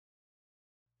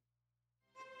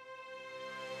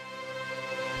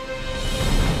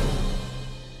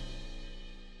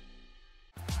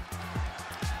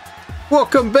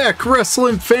Welcome back,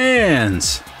 wrestling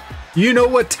fans. You know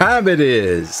what time it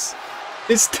is.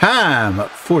 It's time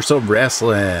for some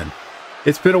wrestling.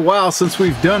 It's been a while since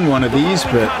we've done one of these,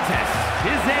 but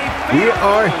we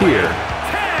are here.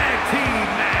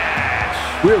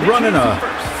 We're running a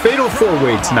fatal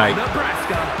four-way tonight.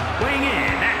 Weighing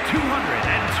in at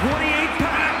 228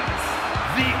 pounds,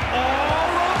 the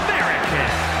All-American.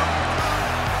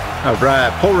 All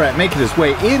right, Polrat making his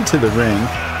way into the ring.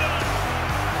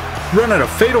 Running a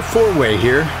fatal four-way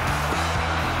here,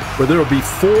 where there will be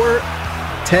 4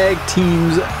 tag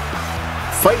teams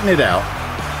fighting it out.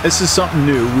 This is something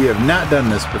new. We have not done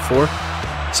this before.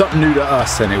 Something new to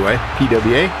us anyway,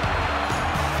 PWA.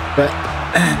 But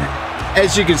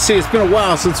as you can see, it's been a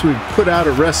while since we've put out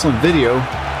a wrestling video.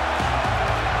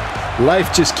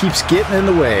 Life just keeps getting in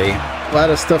the way. A lot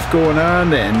of stuff going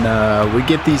on, and we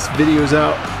get these videos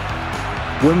out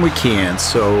when we can.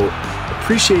 So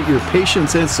appreciate your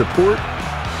patience and support.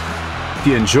 If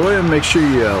you enjoy them, make sure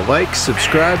you like,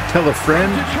 subscribe, tell a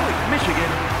friend. Detroit, Michigan,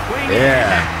 weighing Yeah.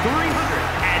 in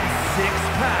at 306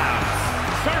 pounds,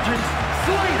 Sgt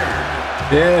Slaughter.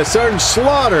 Yeah, Sgt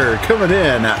Slaughter coming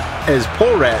in as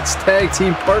Polrat's tag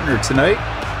team partner tonight.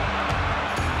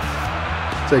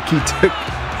 It's like he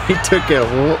took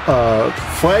a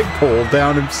flagpole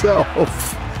down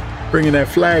himself, bringing that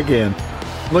flag in.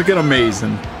 Looking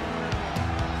amazing.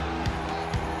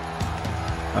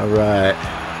 All right.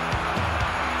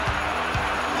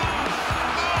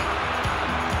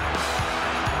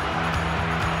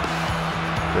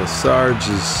 The Sarge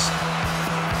is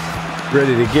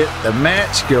ready to get the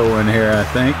match going here, I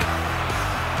think.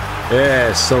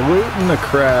 Yeah, saluting the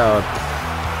crowd.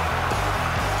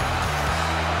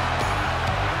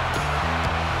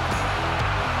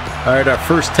 All right, our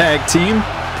first tag team,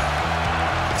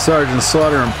 Sgt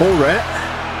Slaughter and Polrat.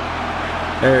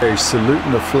 There, he's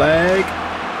saluting the flag.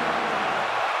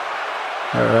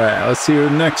 All right, let's see who the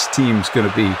next team's going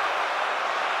to be. And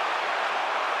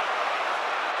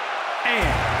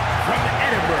from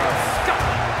Edinburgh,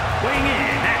 Scotland, weighing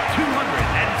in at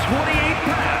 228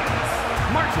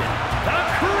 pounds, Martin the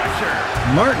Crusher.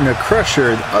 Martin the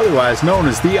Crusher, otherwise known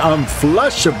as the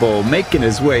Unflushable, making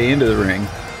his way into the ring.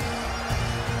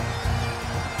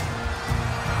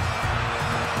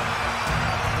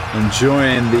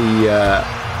 Enjoying the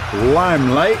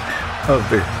limelight of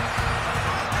the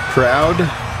crowd,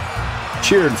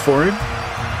 cheering for him.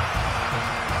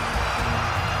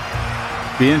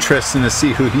 Be interesting to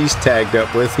see who he's tagged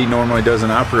up with. He normally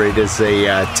doesn't operate as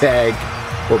a tag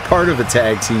or part of a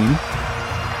tag team.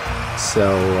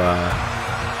 So,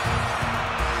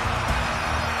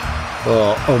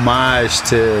 little homage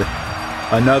to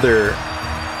another,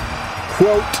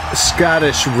 quote,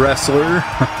 Scottish wrestler.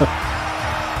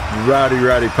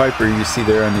 Roddy Piper, you see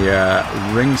there on the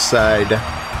ringside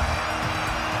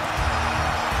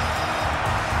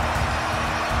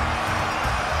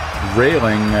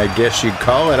railing, I guess you'd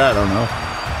call it. I don't know.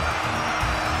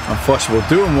 Unflushable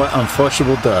doing what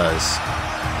Unflushable does.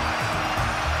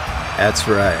 That's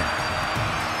right.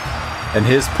 And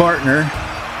his partner,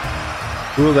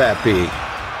 who will that be?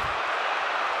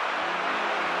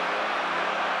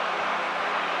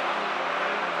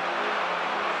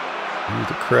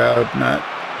 The crowd not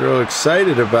real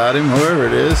excited about him, whoever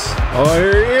it is. Oh,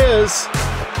 here he is.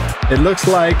 It looks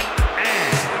like.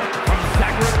 And from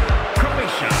Zagreb,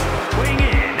 Croatia, weighing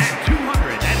in at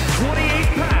 228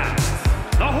 pounds,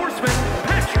 the Horseman,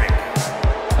 Patrick.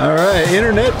 All right,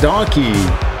 InternetDonkey.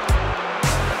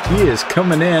 He is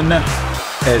coming in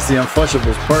as the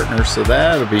Unflushable's partner, so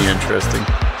that'll be interesting.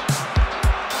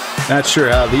 Not sure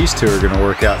how these two are going to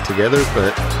work out together,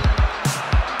 but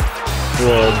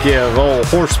we'll give old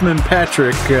Horseman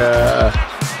Patrick a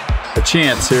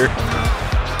chance here.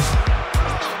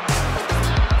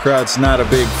 Crowd's not a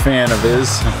big fan of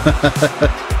his.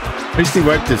 At least he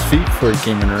wiped his feet before he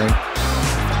came in the ring.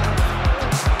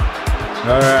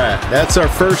 Alright, that's our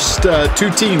first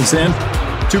 2 teams in.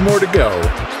 2 more to go.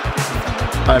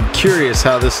 I'm curious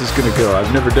how this is going to go.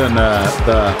 I've never done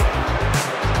the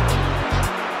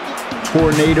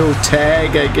tornado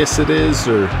tag, I guess it is,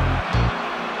 or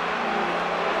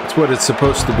it's what it's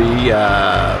supposed to be.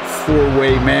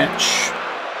 4-way match.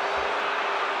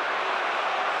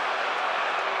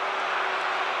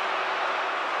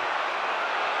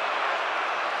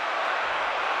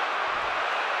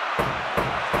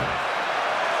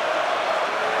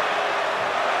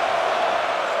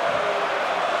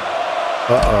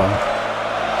 Uh-oh.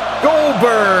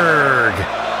 Goldberg!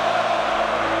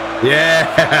 Yeah!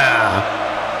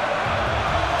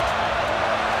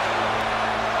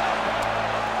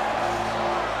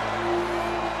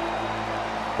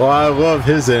 Well, I love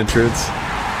his entrance.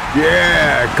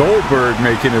 Yeah, Goldberg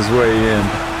making his way in.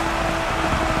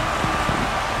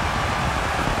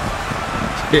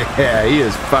 Yeah, he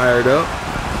is fired up.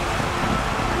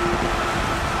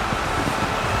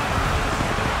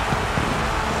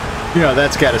 You know,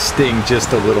 that's got to sting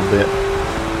just a little bit.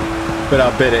 But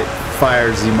I'll bet it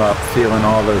fires him up, feeling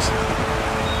all those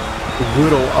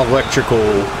little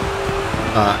electrical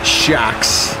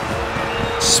shocks,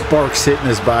 sparks hitting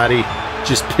his body,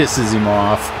 just pisses him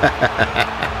off.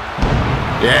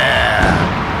 Yeah.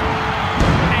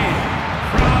 And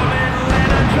from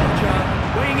Atlanta, Georgia,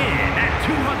 weighing in at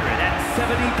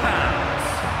 270 pounds,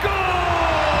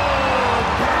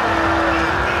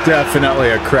 Goldberg. Definitely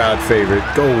a crowd favorite,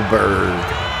 Goldberg.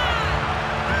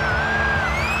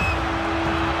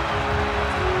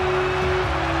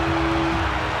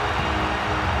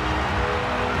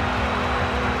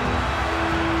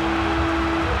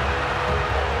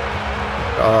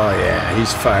 Oh yeah,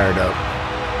 he's fired up.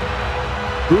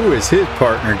 Who is his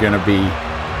partner gonna be?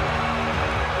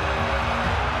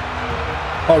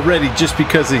 Already, just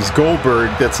because he's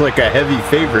Goldberg, that's like a heavy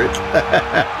favorite.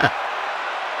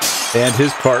 And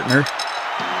his partner.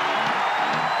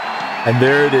 And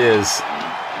there it is.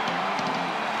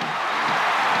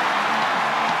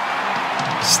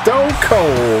 Stone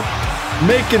Cold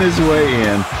making his way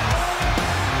in.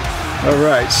 All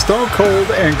right, Stone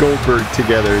Cold and Goldberg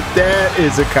together. That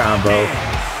is a combo. And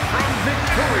from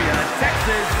Victoria,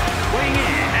 Texas, weighing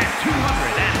in at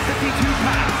 252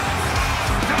 pounds,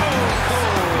 Stone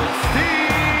Cold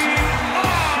Steve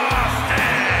Austin.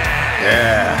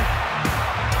 Yeah.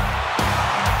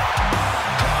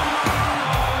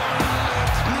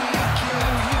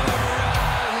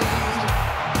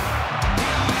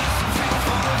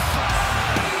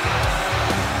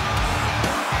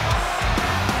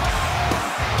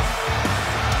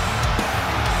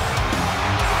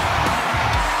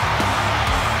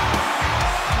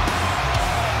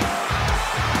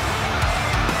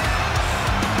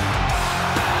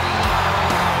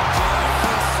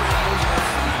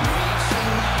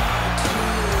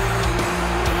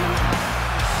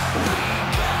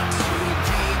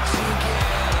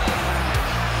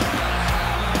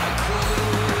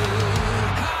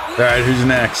 All right, who's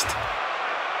next?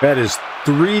 That is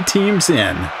 3 teams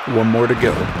in. 1 more to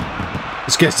go.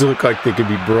 These guys look like they could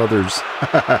be brothers.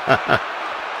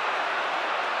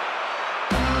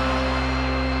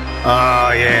 Oh,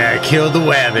 yeah.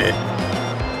 KilltheWabbit.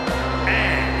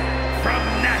 And from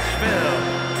Nashville,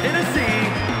 Tennessee,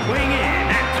 weighing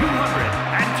in at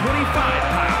 225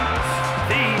 pounds,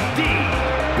 the DBA.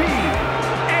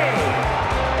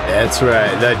 That's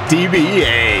right. The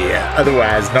DBA,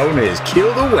 otherwise known as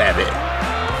KilltheWabbit.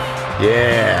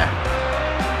 Yeah.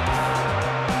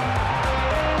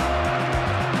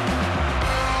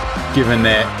 Giving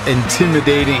that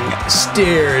intimidating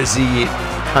stare as he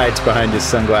hides behind his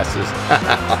sunglasses.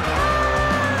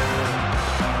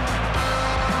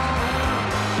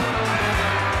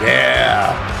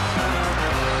 Yeah.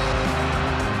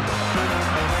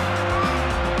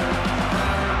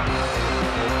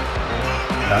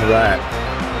 All right.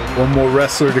 1 more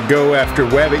wrestler to go after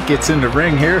Wabbit gets in the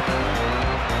ring here.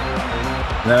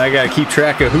 And then I got to keep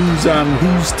track of who's on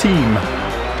whose team.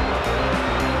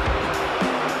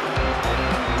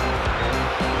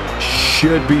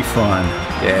 Should be fun.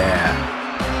 Yeah.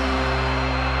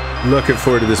 Looking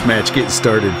forward to this match getting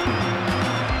started.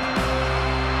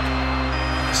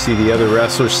 See the other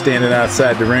wrestlers standing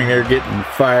outside the ring there getting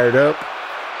fired up.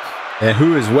 And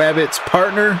who is Wabbit's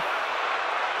partner?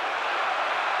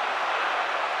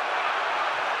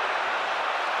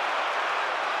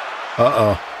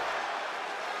 Uh-oh.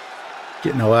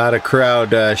 Getting a lot of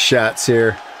crowd shots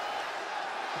here.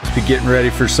 Must be getting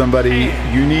ready for somebody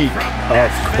unique,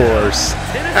 of course.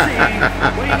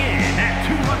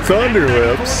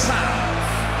 Thunderlips.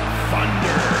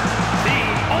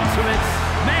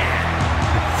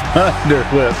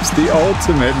 Thunderlips, the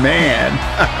ultimate man.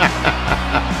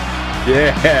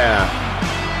 Yeah.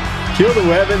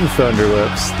 KilltheWabbit and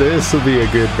Thunderlips. This will be a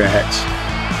good match.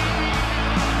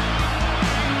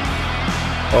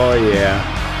 Oh, yeah.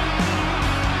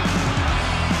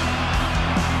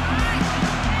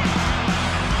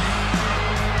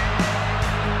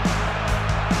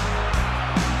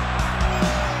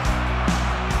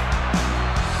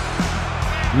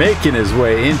 Making his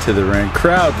way into the ring.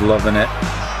 Crowd loving it.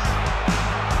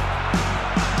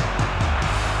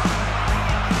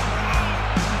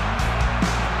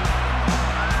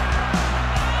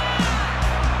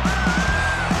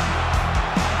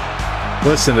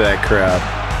 Listen to that crowd.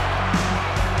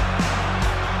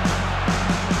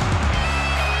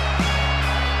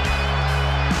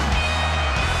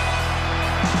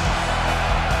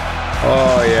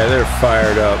 Oh, yeah, they're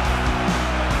fired up.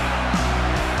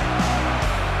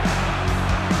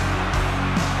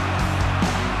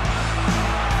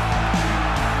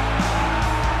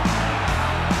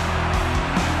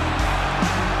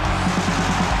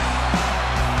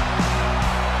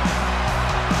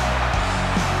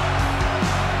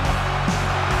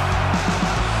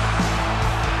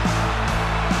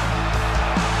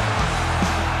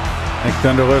 I think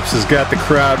Thunderlips has got the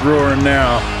crowd roaring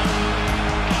now.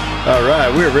 All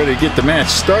right, we're ready to get the match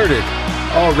started.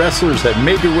 All wrestlers have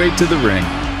made their way to the ring.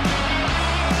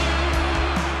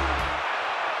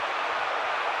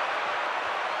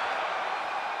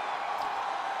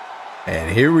 And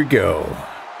here we go.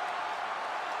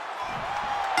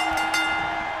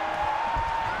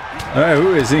 All right,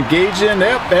 who is engaging?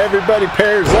 Yep, everybody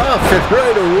pairs off and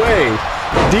right away.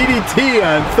 DDT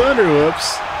on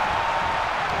Thunderlips.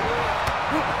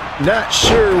 Not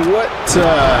sure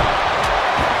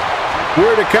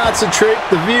where to concentrate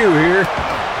the view here.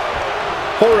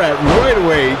 Polrat right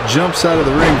away jumps out of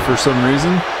the ring for some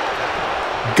reason.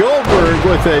 Goldberg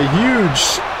with a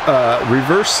huge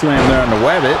reverse slam there on the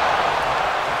Wabbit.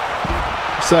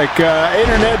 It's like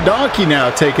InternetDonkey now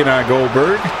taking on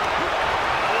Goldberg.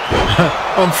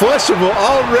 Unflushable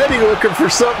already looking for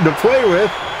something to play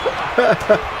with.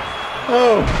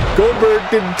 Oh, Goldberg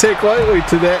didn't take lightly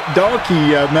to that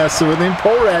donkey messing with him.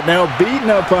 Polrat now beating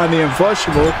up on the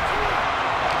Unflushable.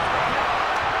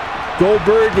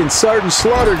 Goldberg and Sgt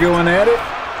Slaughter going at it.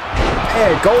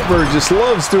 Hey, Goldberg just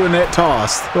loves doing that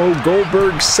toss. Oh,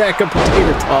 Goldberg's sack of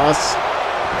potato toss.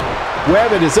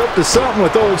 Wabbit is up to something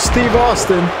with old Steve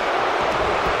Austin.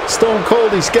 Stone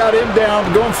Cold, he's got him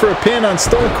down, going for a pin on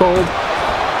Stone Cold.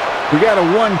 We got a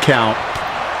 1 count.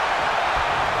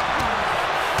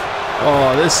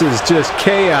 Oh, this is just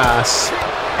chaos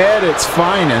at its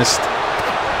finest.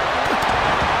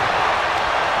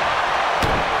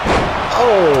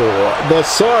 Oh, the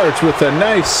Sarge with a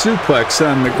nice suplex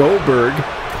on the Goldberg.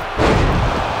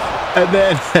 And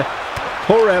then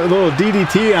Polrat with a little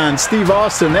DDT on Steve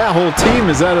Austin. That whole team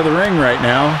is out of the ring right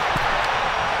now.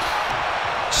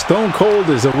 Stone Cold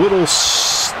is a little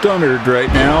stunnered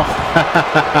right now.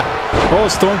 Oh,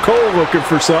 Stone Cold looking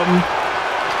for something.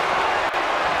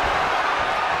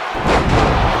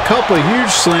 Couple of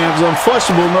huge slams.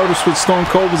 Unflushable noticed what Stone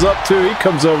Cold was up to. He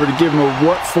comes over to give him a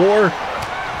what for.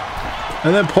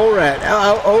 And then Polrat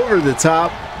out over the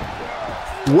top.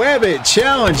 Wabbit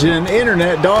challenging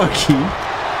InternetDonkey.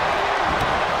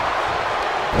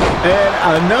 And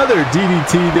another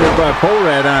DDT there by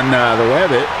Polrat on the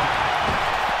Wabbit.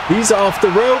 He's off the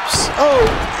ropes. Oh,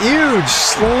 huge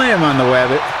slam on the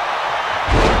Wabbit.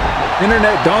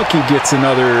 InternetDonkey gets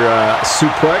another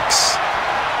suplex.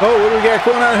 Oh, what do we got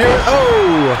going on here?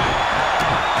 Oh,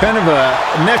 kind of a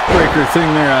neck breaker thing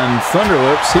there on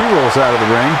Thunderlips. He rolls out of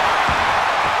the ring.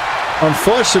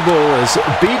 Unflushable is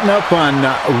beating up on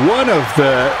one of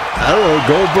the, I don't know,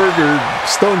 Goldberg or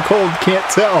Stone Cold, can't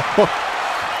tell.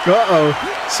 Uh-oh.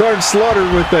 Sgt Slaughter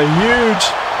with a huge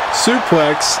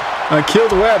suplex on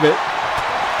KilltheWabbit.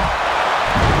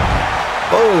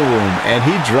 Boom. And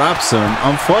he drops him.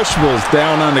 Unflushable is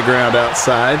down on the ground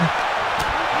outside.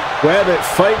 Wabbit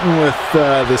fighting with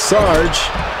the Sarge.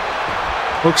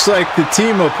 Looks like the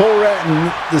team of Polrat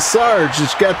and the Sarge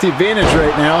has got the advantage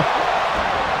right now.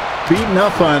 Beating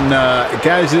up on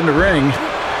guys in the ring.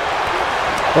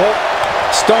 Oh,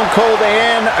 Stone Cold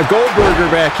and Goldberg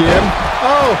are back in.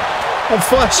 Oh,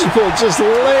 Unflushable just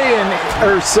laying,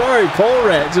 or sorry,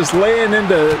 Polrat just laying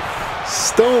into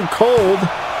Stone Cold.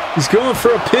 He's going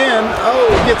for a pin. Oh,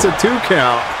 he gets a 2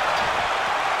 count.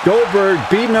 Goldberg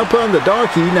beating up on the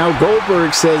donkey. Now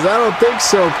Goldberg says, I don't think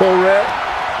so, Polrat.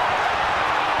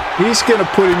 He's going to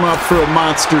put him up for a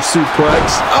monster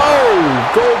suplex. Oh,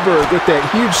 Goldberg with that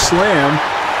huge slam.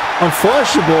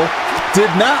 Unflushable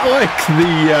did not like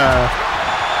the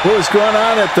what was going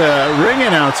on at the ring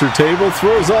announcer table.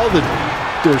 Throws all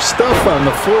their stuff on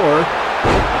the floor.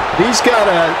 He's got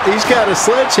a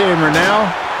sledgehammer now.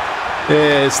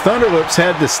 As Thunderlips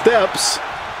had the steps.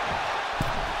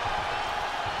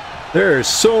 There is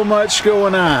so much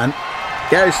going on.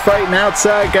 Guys fighting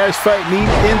outside, guys fighting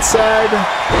inside.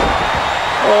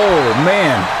 Oh,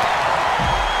 man.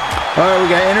 All right, we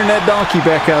got InternetDonkey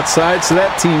back outside, so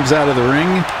that team's out of the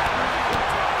ring.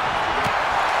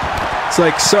 It's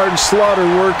like Sgt Slaughter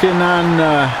working on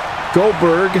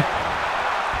Goldberg.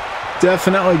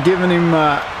 Definitely giving him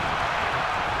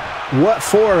what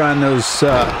for on those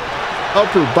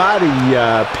upper body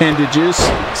appendages.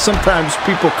 Sometimes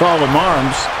people call them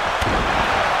arms.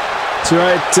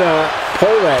 That's right.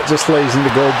 Polrat just lays into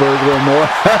Goldberg a little more.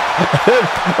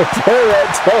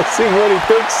 Polrat tells him what he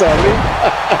thinks of him.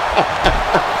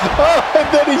 Oh,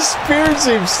 and then he spears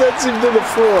him, sends him to the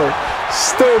floor.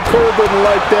 Stone Cold didn't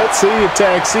like that, so he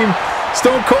attacks him.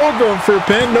 Stone Cold going for a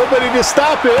pin. Nobody to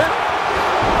stop it.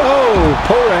 Oh,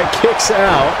 Polrat kicks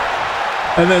out.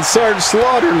 And then Sgt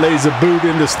Slaughter lays a boot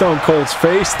into Stone Cold's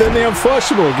face. Then the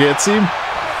Unflushable gets him.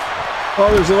 Oh,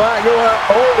 there's a lot going on.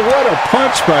 Oh, what a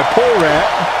punch by Polrat.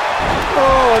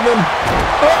 Oh, and then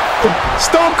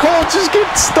Stone Cold just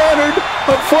gets stunned.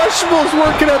 Unflushable's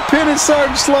working up pin and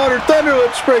Sgt Slaughter.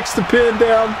 Thunderlips breaks the pin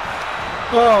down.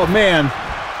 Oh, man.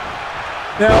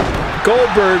 Now,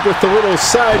 Goldberg with the little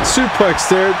side suplex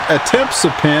there attempts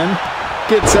a pin.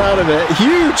 Gets out of it.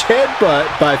 Huge headbutt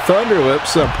by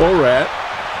Thunderlips on Polrat.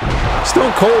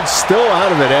 Stone Cold's still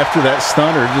out of it after that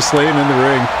stunner, just laying in the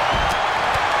ring.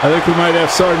 I think we might have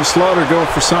Sgt Slaughter going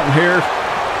for something here.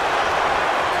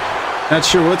 Not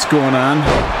sure what's going on.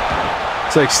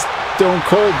 It's like Stone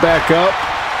Cold back up.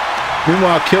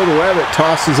 Meanwhile, KilltheWabbit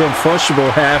tosses Unflushable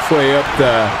halfway up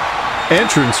the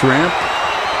entrance ramp.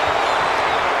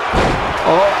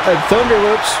 Oh, and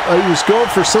Thunderlips, he was going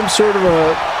for some sort of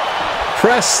a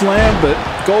press slam, but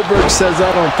Goldberg says,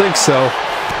 I don't think so.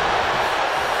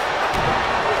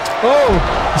 Oh,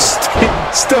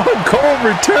 Stone Cold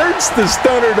returns the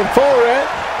stunner to Polrat,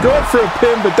 going for a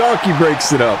pin, but Donkey breaks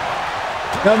it up.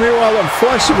 Now, meanwhile,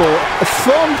 Unflushable, a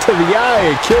thumb to the eye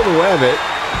at KilltheWabbit,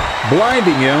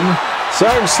 blinding him.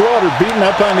 Sgt Slaughter beating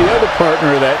up on the other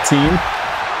partner of that team,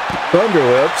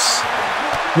 Thunderlips.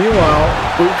 Meanwhile,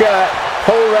 we've got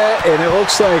Polrat, and it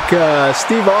looks like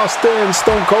Steve Austin and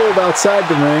Stone Cold outside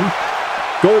the ring.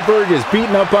 Goldberg is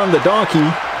beating up on the Donkey.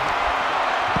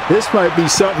 This might be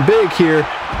something big here.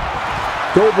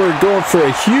 Goldberg going for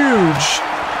a huge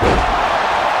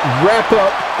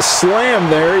wrap-up slam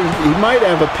there. He might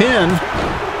have a pin.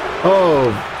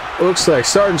 Oh, looks like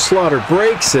Sgt Slaughter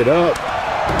breaks it up.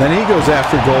 Then he goes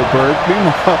after Goldberg.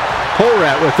 Meanwhile,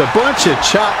 Polrat with a bunch of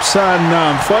chops on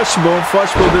Unflushable.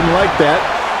 Unflushable didn't like that.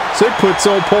 So he puts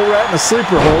old Polrat in a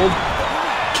sleeper hold.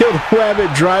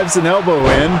 KilltheWabbit drives an elbow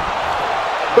in.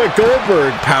 But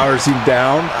Goldberg powers him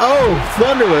down. Oh,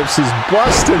 Thunderlips is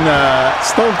busting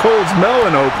Stone Cold's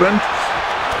melon open.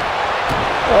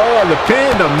 Oh, the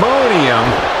pandemonium.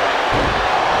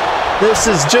 This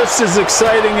is just as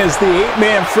exciting as the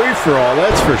 8-man free-for-all,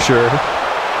 that's for sure.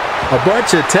 A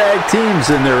bunch of tag teams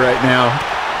in there right now.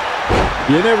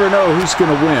 You never know who's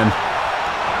going to win.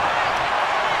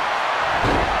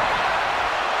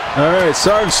 All right,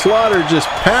 Sgt Slaughter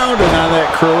just pounding on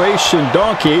that Croatian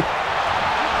donkey.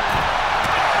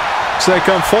 Looks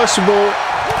like Unflushable.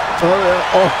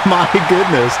 Oh my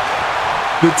goodness.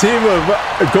 The team of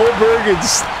Goldberg and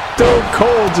Stone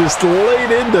Cold just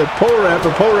laid into Polrat,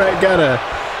 but Polrat got a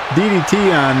DDT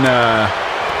on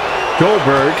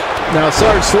Goldberg. Now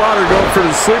Sgt Slaughter going for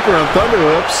the sleeper on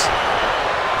Thunderlips.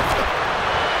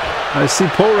 I see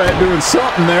Polrat doing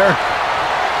something there.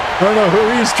 I don't know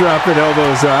who he's dropping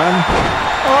elbows on.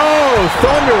 Oh,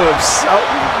 Thunderlips.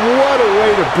 What a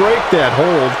way to break that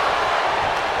hold.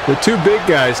 The two big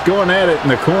guys going at it in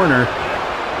the corner.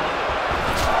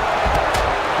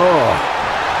 Oh,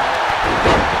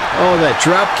 that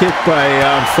drop kick by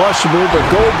Unflushable, but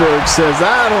Goldberg says,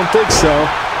 I don't think so.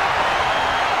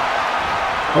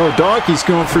 Oh, Donkey's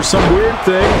going for some weird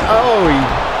thing. Oh, he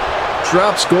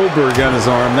drops Goldberg on his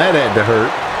arm. That had to hurt.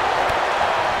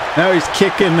 Now he's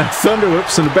kicking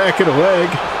Thunderlips in the back of the leg.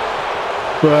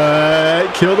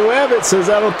 But KilltheWabbit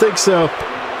says, I don't think so.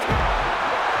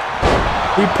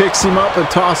 He picks him up and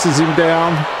tosses him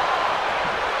down.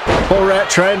 Polrat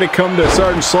trying to come to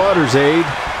Sgt Slaughter's aid.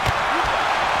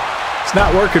 It's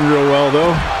not working real well,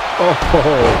 though. Oh,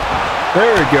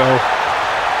 there we go.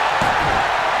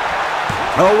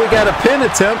 Oh, we got a pin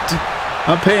attempt.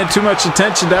 I'm paying too much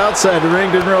attention to outside the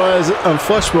ring. Didn't realize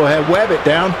Unflushable had Wabbit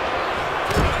down.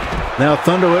 Now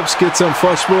Thunderlips gets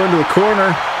Unflushable into the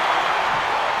corner.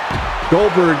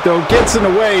 Goldberg, though, gets in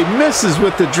the way. Misses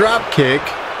with the drop kick.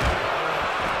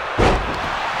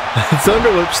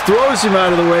 Thunderlips throws him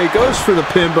out of the way, goes for the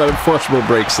pin, but Unflushable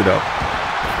breaks it up.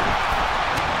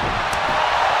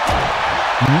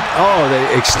 Oh,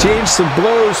 they exchange some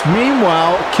blows.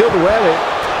 Meanwhile, KilltheWabbit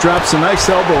drops a nice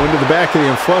elbow into the back of the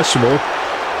Unflushable.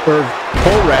 Or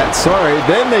Polrat, sorry.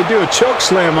 Then they do a choke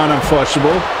slam on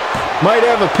Unflushable. Might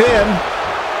have a pin.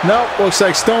 Nope, looks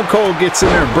like Stone Cold gets in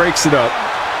there and breaks it up.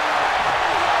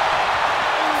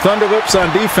 Thunderlips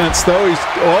on defense, though. He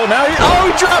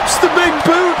drops the big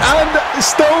boot on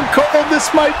Stone Cold.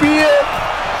 This might be it.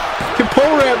 Can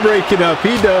Polrat break it up?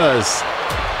 He does.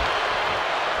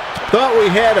 Thought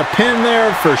we had a pin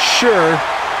there for sure.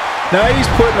 Now he's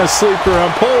putting a sleeper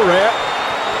on Polrat.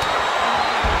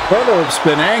 Thunderlips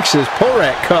been anxious.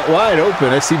 Polrat cut wide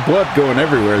open. I see blood going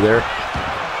everywhere there.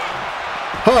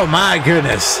 Oh my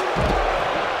goodness.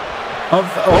 Oh,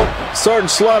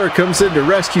 Sgt Slaughter comes in to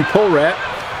rescue Polrat.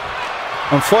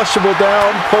 Unflushable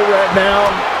down. Polrat down.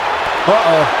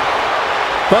 Uh-oh.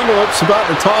 Thunderlips about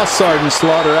to toss Sgt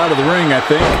Slaughter out of the ring, I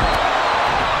think.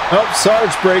 Oh,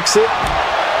 Sarge breaks it.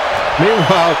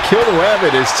 Meanwhile,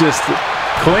 KilltheWabbit is just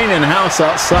cleaning house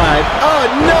outside. Oh,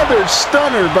 another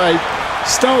stunner by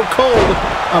Stone Cold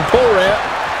on Polrat.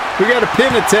 We got a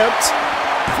pin attempt.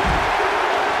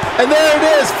 And there it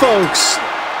is, folks.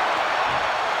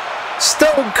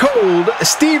 Stone Cold,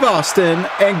 Steve Austin,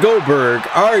 and Goldberg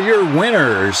are your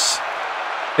winners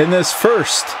in this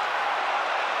first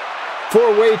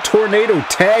four-way tornado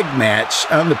tag match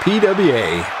on the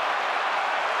PWA.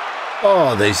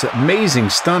 Oh, these amazing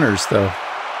stunners, though.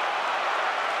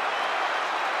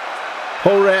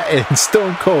 Polrat and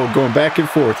Stone Cold going back and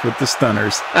forth with the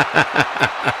stunners.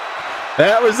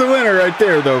 That was the winner right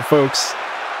there, though, folks.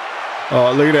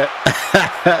 Oh, look at that.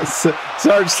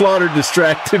 Sgt Slaughter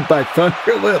distracted by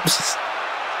Thunderlips.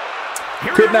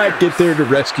 Could not get there to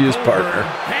rescue his partner.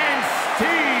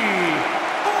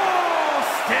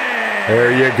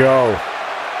 There you go.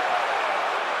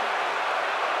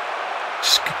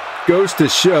 Just goes to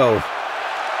show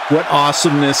what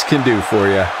awesomeness can do for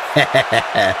you.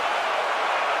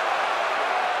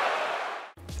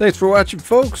 Thanks for watching,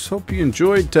 folks. Hope you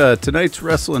enjoyed tonight's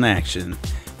wrestling action.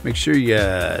 Make sure you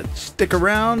stick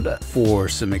around for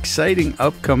some exciting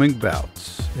upcoming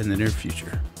bouts in the near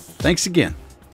future. Thanks again.